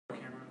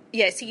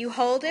Yeah, so you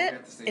hold it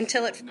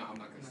until it, No, I'm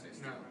not gonna say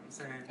No, I'm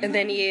saying. and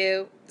then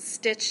you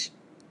stitch.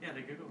 Yeah,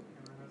 the Google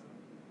camera has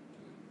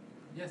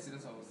it. Yeah, see,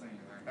 that's what I was saying.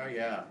 Like, Oh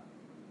yeah.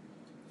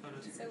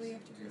 So we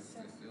have to do you guys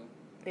stay stay still?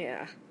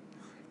 Yeah.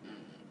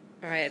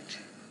 All right.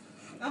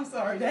 I'm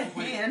sorry, that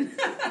hand.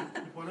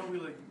 Why don't we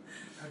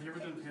have you ever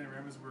done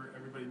panoramas where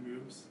everybody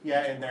moves?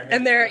 Yeah, and their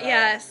And they're,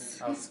 heads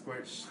yes. all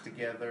squished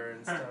together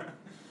and stuff.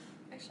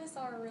 Actually, I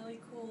saw a really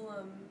cool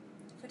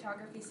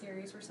photography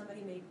series where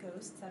somebody made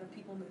ghosts out of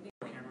people moving.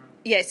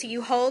 Yeah, so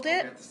you hold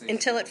it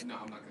until it, No,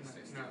 I'm not gonna say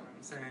No, still.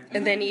 I'm saying.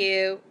 and then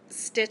you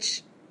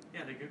stitch.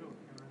 Yeah, the Google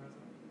camera has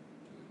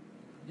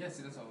it. Yeah,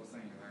 see, that's what I was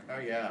saying. Like,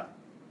 Oh yeah.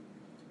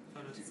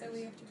 So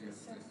we have to do you guys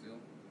stay stay still?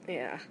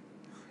 Yeah.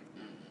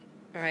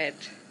 All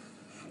right.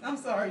 I'm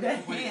sorry,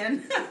 that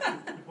hand.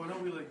 Why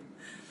don't we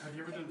have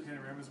you ever done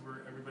panoramas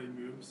where everybody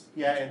moves?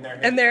 Yeah, and their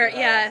heads And they're,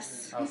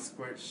 yes. all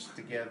squished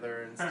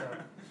together and stuff.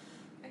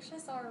 Actually, I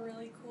saw a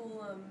really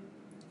cool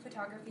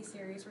photography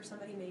series where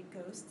somebody made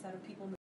ghosts out of people moving.